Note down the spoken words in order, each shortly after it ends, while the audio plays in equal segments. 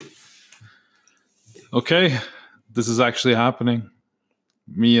Okay, this is actually happening.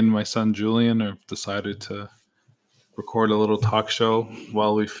 Me and my son Julian have decided to record a little talk show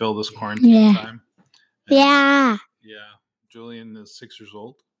while we fill this quarantine time. And Yeah. Julian is 6 years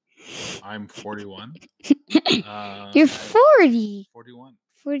old. I'm 41. You're 40. 41.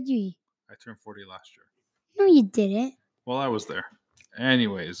 40. I turned 40 last year. No, you didn't. Well, I was there.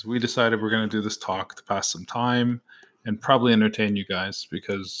 Anyways, we decided we're going to do this talk to pass some time and probably entertain you guys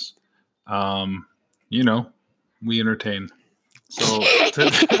because, we entertain. So,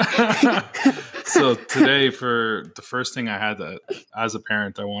 so today, for the first thing I had to, as a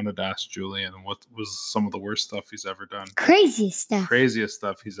parent, I wanted to ask Julian what was some of the worst stuff he's ever done. Craziest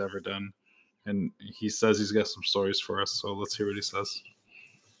stuff he's ever done. And he says he's got some stories for us. So let's hear what he says.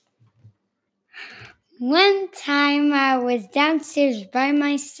 One time I was downstairs by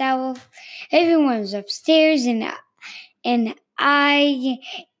myself. Everyone was upstairs, and I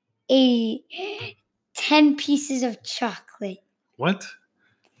ate 10 pieces of chocolate. What?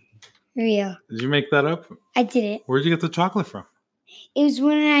 Real. Did you make that up? I did it. Where'd you get the chocolate from? It was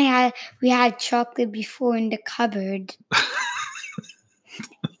when we had chocolate before in the cupboard.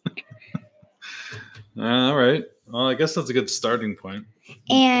 All right. Well, I guess that's a good starting point.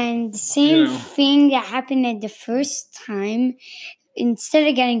 And the same thing that happened at the first time. Instead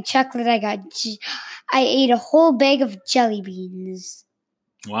of getting chocolate, I ate a whole bag of jelly beans.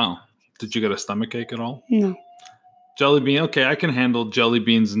 Wow. Did you get a stomachache at all? No. Jelly bean. Okay, I can handle jelly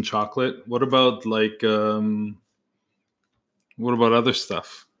beans and chocolate. What about what about other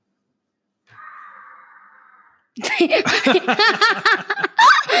stuff?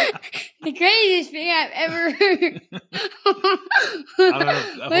 The craziest thing I've ever heard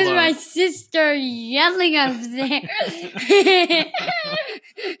was my sister yelling up there.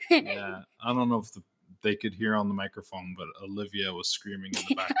 Yeah, I don't know if they could hear on the microphone, but Olivia was screaming in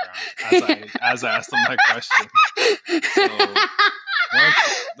the background as I asked them that question. So,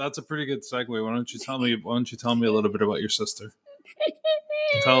 that's a pretty good segue. Why don't you tell me a little bit about your sister?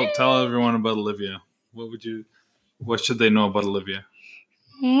 Tell everyone about Olivia. What should they know about Olivia?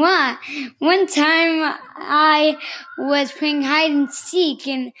 One time I was playing hide and seek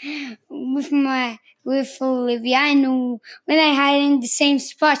and with Olivia, and when I hid in the same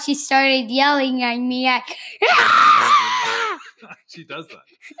spot, she started yelling at me. She does that.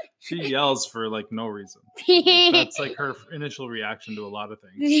 She yells for no reason. That's her initial reaction to a lot of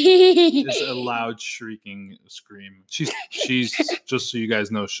things. It's a loud shrieking scream. She's just so you guys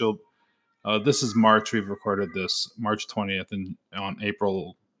know, this is March. We've recorded this March 20th, and on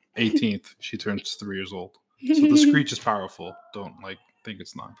April 18th, she turns 3 years old. So the screech is powerful. Don't think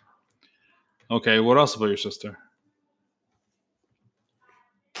it's not. Okay, what else about your sister?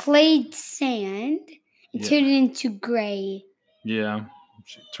 Played sand. It turned into gray. Yeah,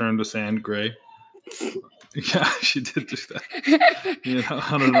 she turned the sand gray. Yeah, she did do that.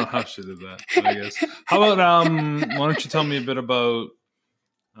 I don't know how she did that, I guess. How about why don't you tell me a bit about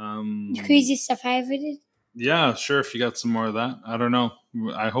the craziest stuff I ever did? Yeah, sure. If you got some more of that, I don't know.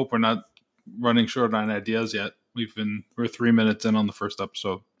 I hope we're not running short on ideas yet. We're 3 minutes in on the first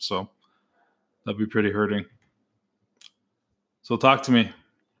episode, so that'd be pretty hurting. So talk to me.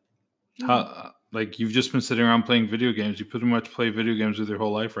 How you've just been sitting around playing video games. You pretty much play video games with your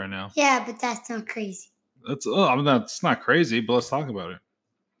whole life right now. Yeah, but that's not crazy. That's not crazy, but let's talk about it.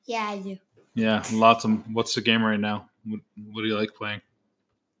 Yeah, I do. Yeah, lots of. What's the game right now? What do you like playing?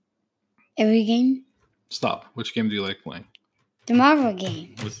 Every game. Stop. Which game do you like playing? The Marvel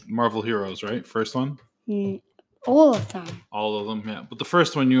game. With Marvel Heroes, right? First one? All of them. All of them, yeah. But the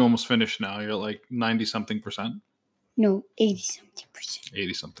first one you almost finished now. You're at 90-something%. No, 80-something%.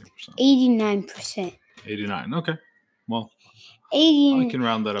 80-something%. 89%. 89. Okay. Well, 80. I can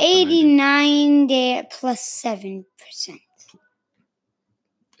round that up. 89 plus 7%.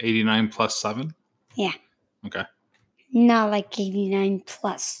 89 plus 7? Yeah. Okay. Not 89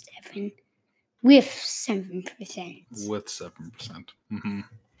 plus 7. With 7%. With 7%. Mm-hmm.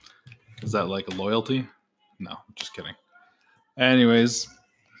 Is that a loyalty? No, just kidding. Anyways,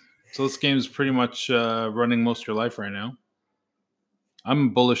 so this game is pretty much running most of your life right now.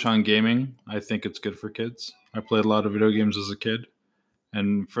 I'm bullish on gaming. I think it's good for kids. I played a lot of video games as a kid.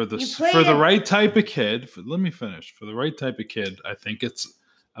 And for the right type of kid, let me finish. For the right type of kid, I think it's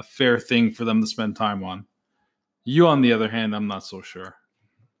a fair thing for them to spend time on. You, on the other hand, I'm not so sure.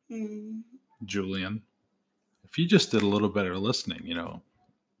 Julian, if you just did a little better listening,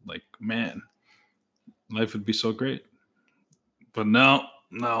 man, life would be so great. But no.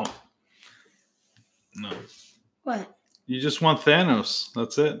 What? You just want Thanos.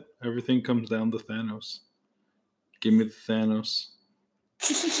 That's it. Everything comes down to Thanos. Give me the Thanos.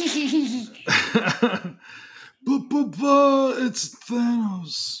 It's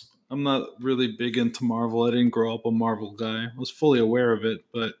Thanos. I'm not really big into Marvel. I didn't grow up a Marvel guy. I was fully aware of it,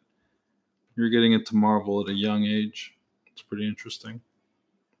 but you're getting into Marvel at a young age. It's pretty interesting.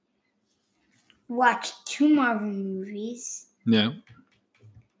 Watch 2 Marvel movies. Yeah.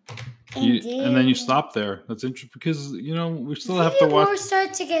 And then you stop there. That's interesting because, we still have to watch. War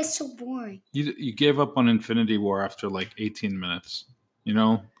starts to get so boring. You gave up on Infinity War after like 18 minutes.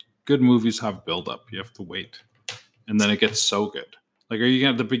 Good movies have build up. You have to wait. And then it gets so good. Like, are you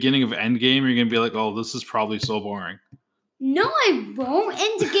going to, at the beginning of Endgame, you're going to be like, oh, this is probably so boring. No, I won't.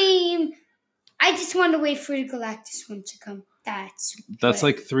 Endgame. I just want to wait for the Galactus one to come. That's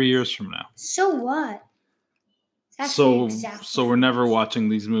like 3 years from now. So what? So we're never watching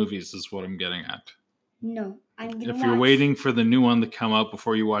these movies is what I'm getting at. No, I'm going to watch. If you're waiting for the new one to come out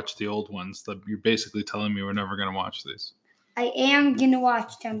before you watch the old ones, that you're basically telling me we're never going to watch these. I am going to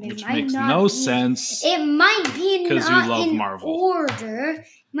watch them. Which makes no sense. It might be because you love Marvel. Order. It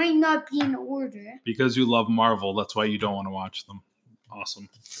might not be in order. Because you love Marvel, that's why you don't want to watch them. Awesome.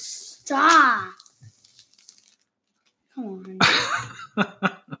 Stop. Come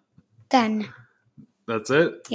on. Done. That's it?